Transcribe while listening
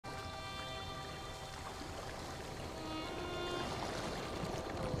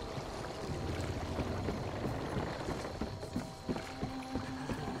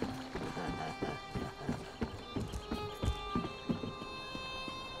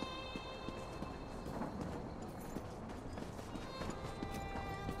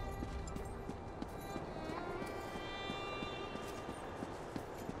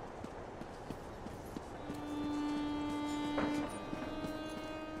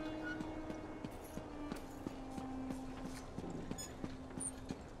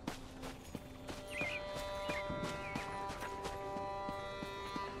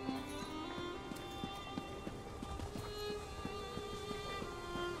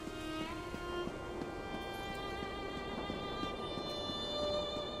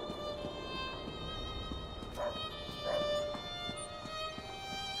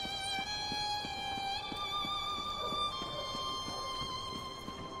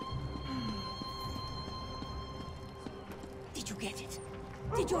Did you get it?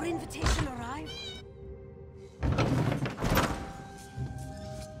 Did your invitation arrive?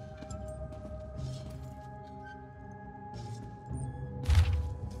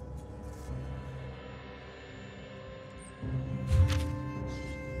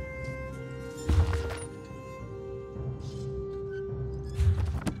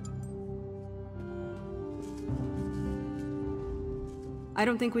 I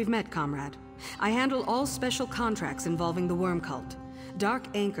don't think we've met, comrade. I handle all special contracts involving the Worm Cult. Dark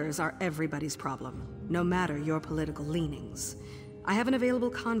anchors are everybody's problem, no matter your political leanings. I have an available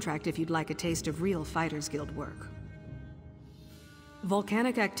contract if you'd like a taste of real Fighters Guild work.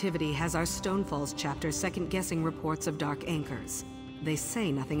 Volcanic activity has our Stonefalls chapter second-guessing reports of dark anchors. They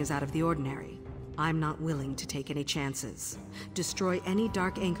say nothing is out of the ordinary. I'm not willing to take any chances. Destroy any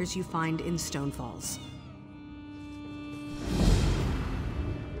dark anchors you find in Stonefalls.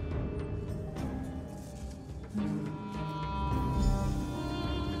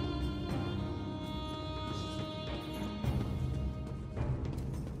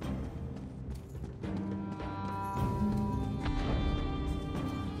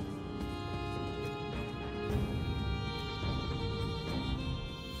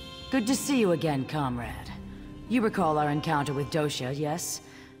 Good to see you again, comrade. You recall our encounter with Dosha, yes?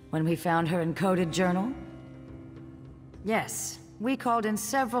 When we found her encoded journal? Yes, we called in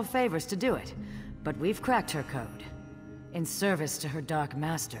several favors to do it, but we've cracked her code. In service to her Dark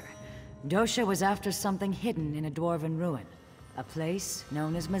Master, Dosha was after something hidden in a dwarven ruin, a place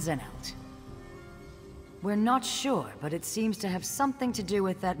known as Mazenelt. We're not sure, but it seems to have something to do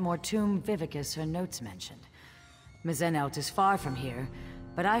with that Mortum Vivicus her notes mentioned. Mazenelt is far from here,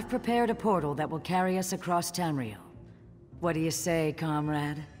 but I've prepared a portal that will carry us across Tamriel. What do you say,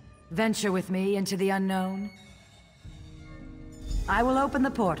 comrade? Venture with me into the unknown? I will open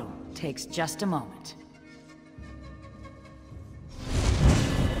the portal. Takes just a moment.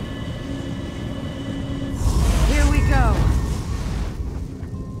 Here we go!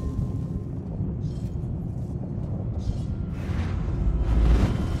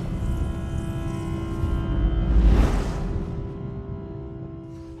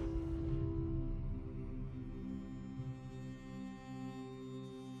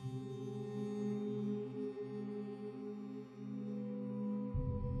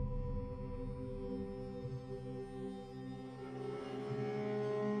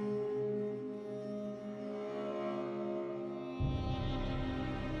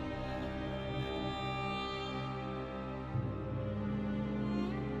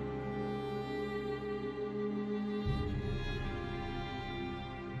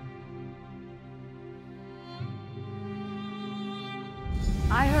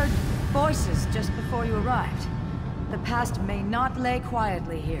 I heard voices just before you arrived. The past may not lay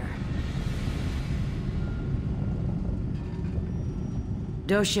quietly here.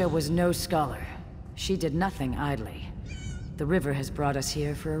 Dosha was no scholar. She did nothing idly. The river has brought us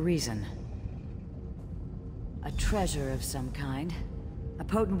here for a reason. A treasure of some kind. A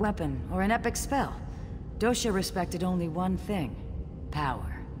potent weapon or an epic spell. Dosha respected only one thing: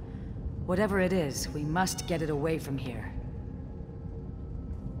 power. Whatever it is, we must get it away from here.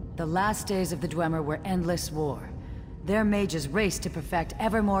 The last days of the Dwemer were endless war. Their mages raced to perfect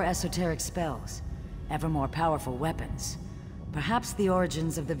ever more esoteric spells, ever more powerful weapons. Perhaps the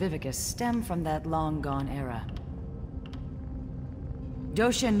origins of the Vivicus stem from that long-gone era.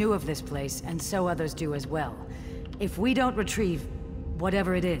 Dosha knew of this place, and so others do as well. If we don't retrieve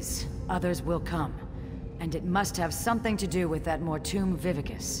whatever it is, others will come. And it must have something to do with that Mortum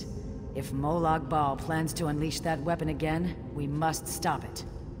Vivicus. If Molag Bal plans to unleash that weapon again, we must stop it.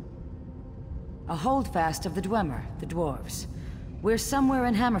 A holdfast of the Dwemer, the dwarves. We're somewhere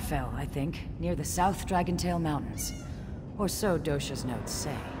in Hammerfell, I think, near the South Dragontail Mountains. Or so Dosha's notes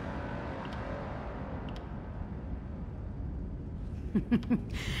say.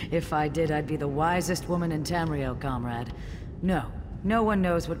 If I did, I'd be the wisest woman in Tamriel, comrade. No, no one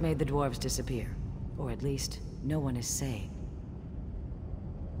knows what made the dwarves disappear. Or at least, no one is saying.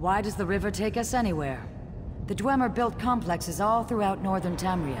 Why does the river take us anywhere? The Dwemer built complexes all throughout northern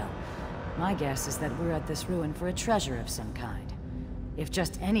Tamriel. My guess is that we're at this ruin for a treasure of some kind. If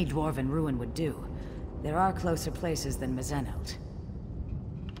just any dwarven ruin would do, there are closer places than Mazenelt.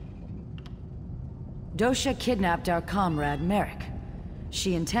 Dosha kidnapped our comrade, Merrick.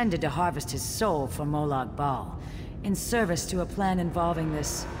 She intended to harvest his soul for Molag Bal, in service to a plan involving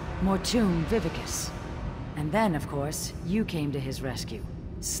this Mortum Vivicus. And then, of course, you came to his rescue,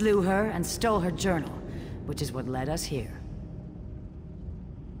 slew her and stole her journal, which is what led us here.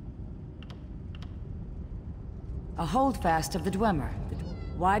 A holdfast of the Dwemer.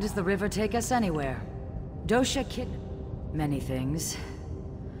 Why does the river take us anywhere? Dosha Many things.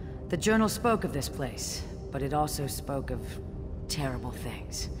 The journal spoke of this place, but it also spoke of terrible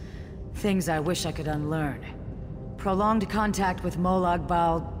things. Things I wish I could unlearn. Prolonged contact with Molag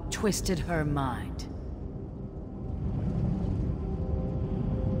Bal twisted her mind.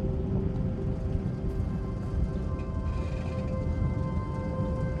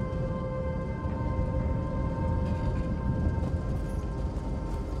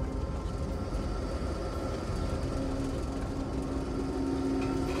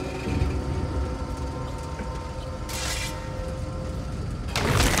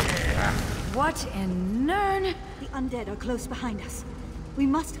 What in Nern? The undead are close behind us. We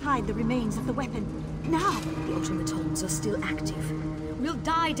must hide the remains of the weapon. Now! The automatons are still active. We'll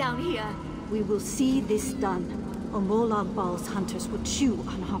die down here. We will see this done, or Molag Bal's hunters will chew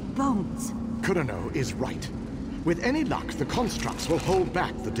on our bones. Kurano is right. With any luck, the constructs will hold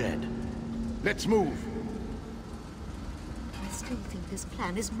back the dead. Let's move. I still think this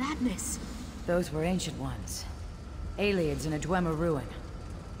plan is madness. Those were ancient ones. Aliens in a Dwemer ruin.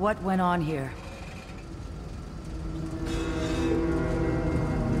 What went on here?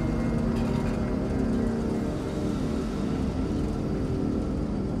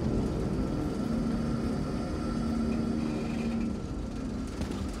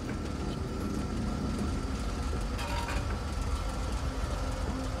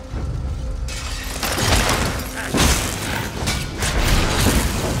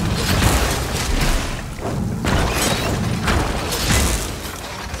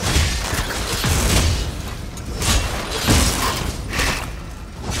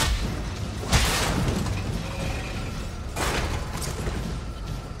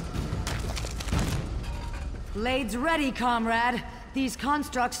 Blades ready, comrade. These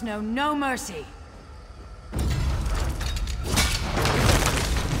constructs know no mercy.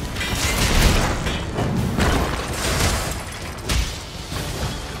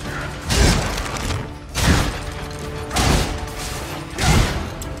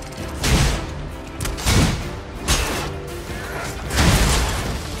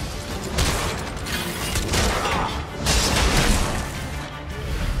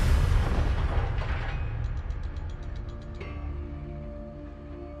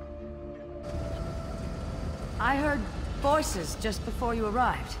 I heard voices just before you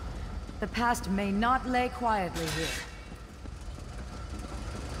arrived. The past may not lay quietly here.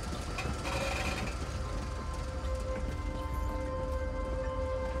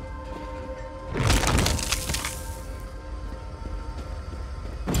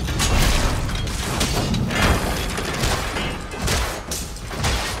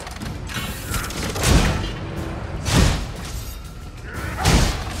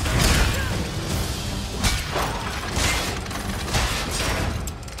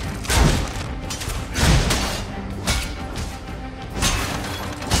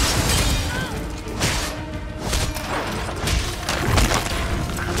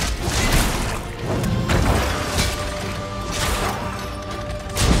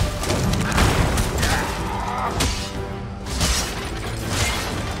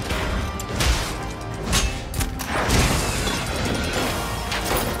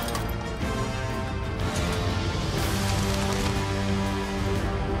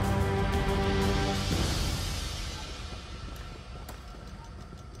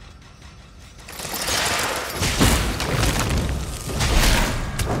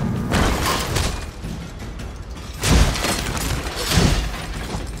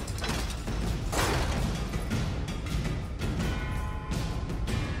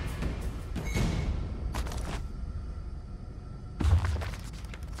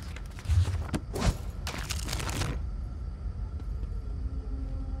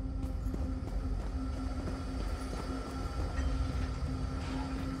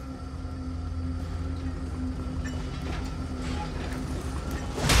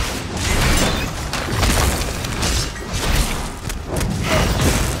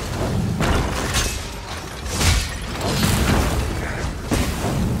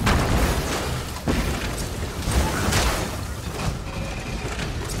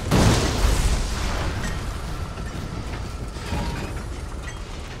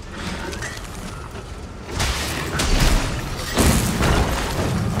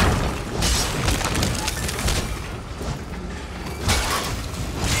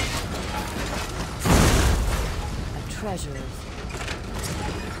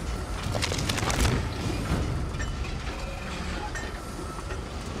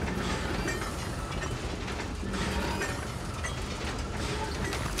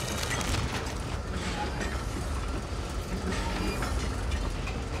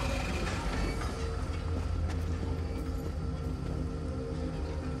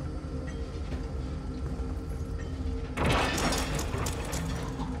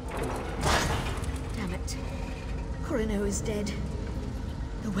 is dead,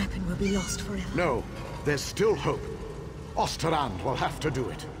 the weapon will be lost forever. No, there's still hope. Osterrand will have to do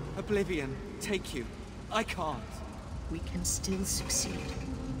it. Oblivion, take you. I can't. We can still succeed.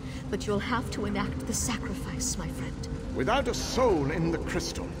 But you'll have to enact the sacrifice, my friend. Without a soul in the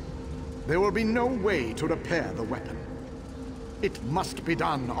crystal, there will be no way to repair the weapon. It must be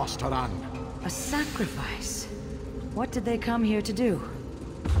done, Osterrand. A sacrifice? What did they come here to do?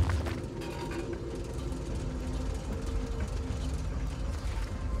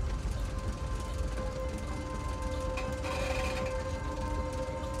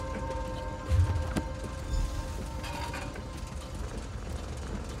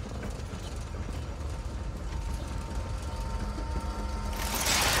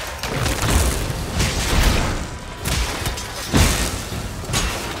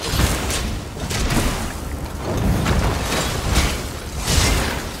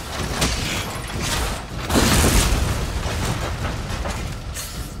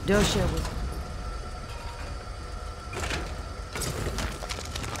 Dosha was...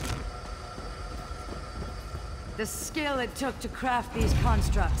 The skill it took to craft these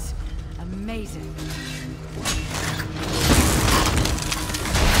constructs. Amazing.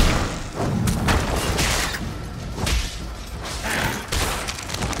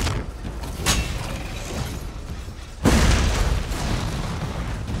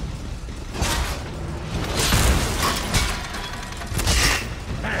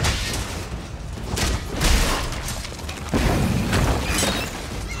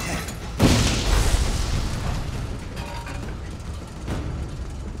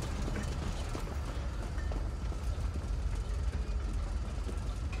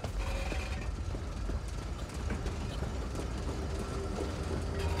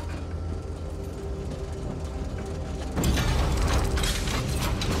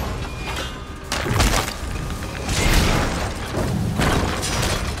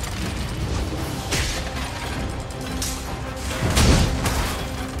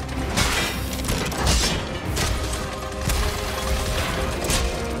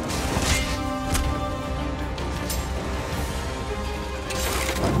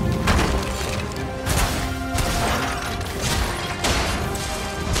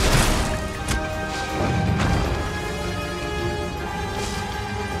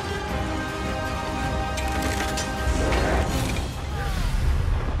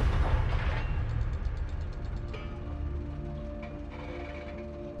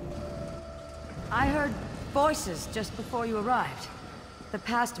 I heard voices just before you arrived. The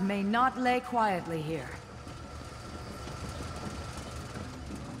past may not lay quietly here.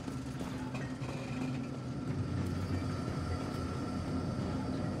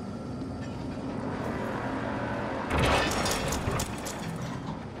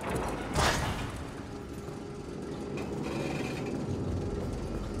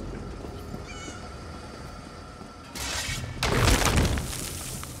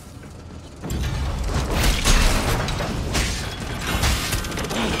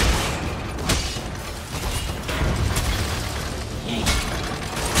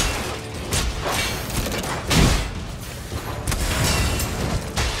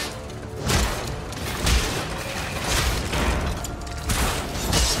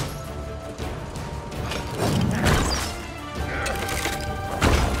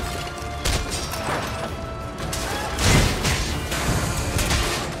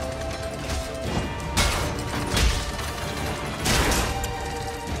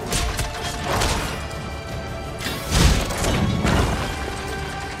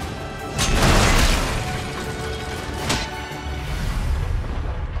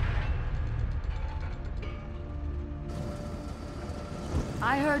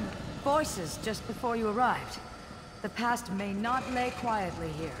 I heard voices just before you arrived. The past may not lay quietly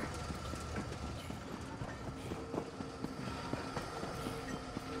here.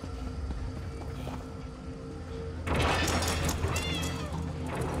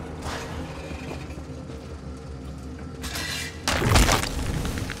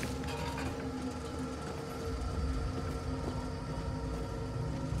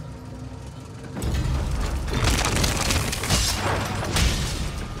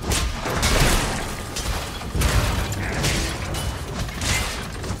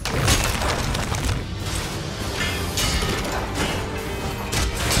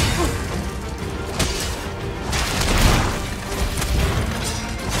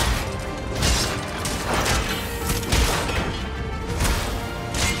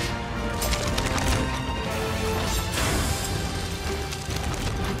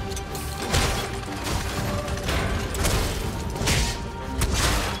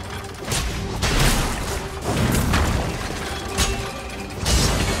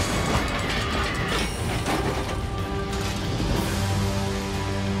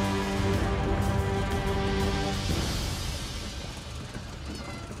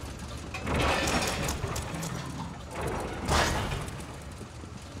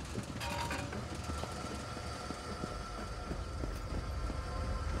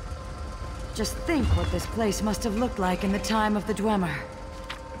 Just think what this place must have looked like in the time of the Dwemer.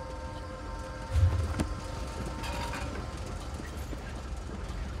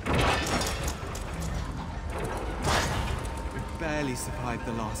 We barely survived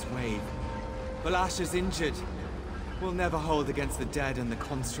the last wave. Balasha's injured. We'll never hold against the dead and the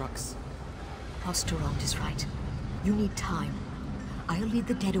constructs. Osterond is right. You need time. I'll lead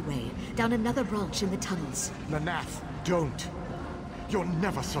the dead away, down another branch in the tunnels. Nanath, don't. You'll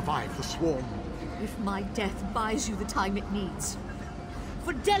never survive the swarm. If my death buys you the time it needs.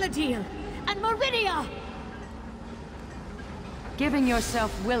 For Deladil and Meridia! Giving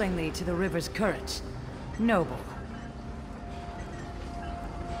yourself willingly to the river's current. Noble.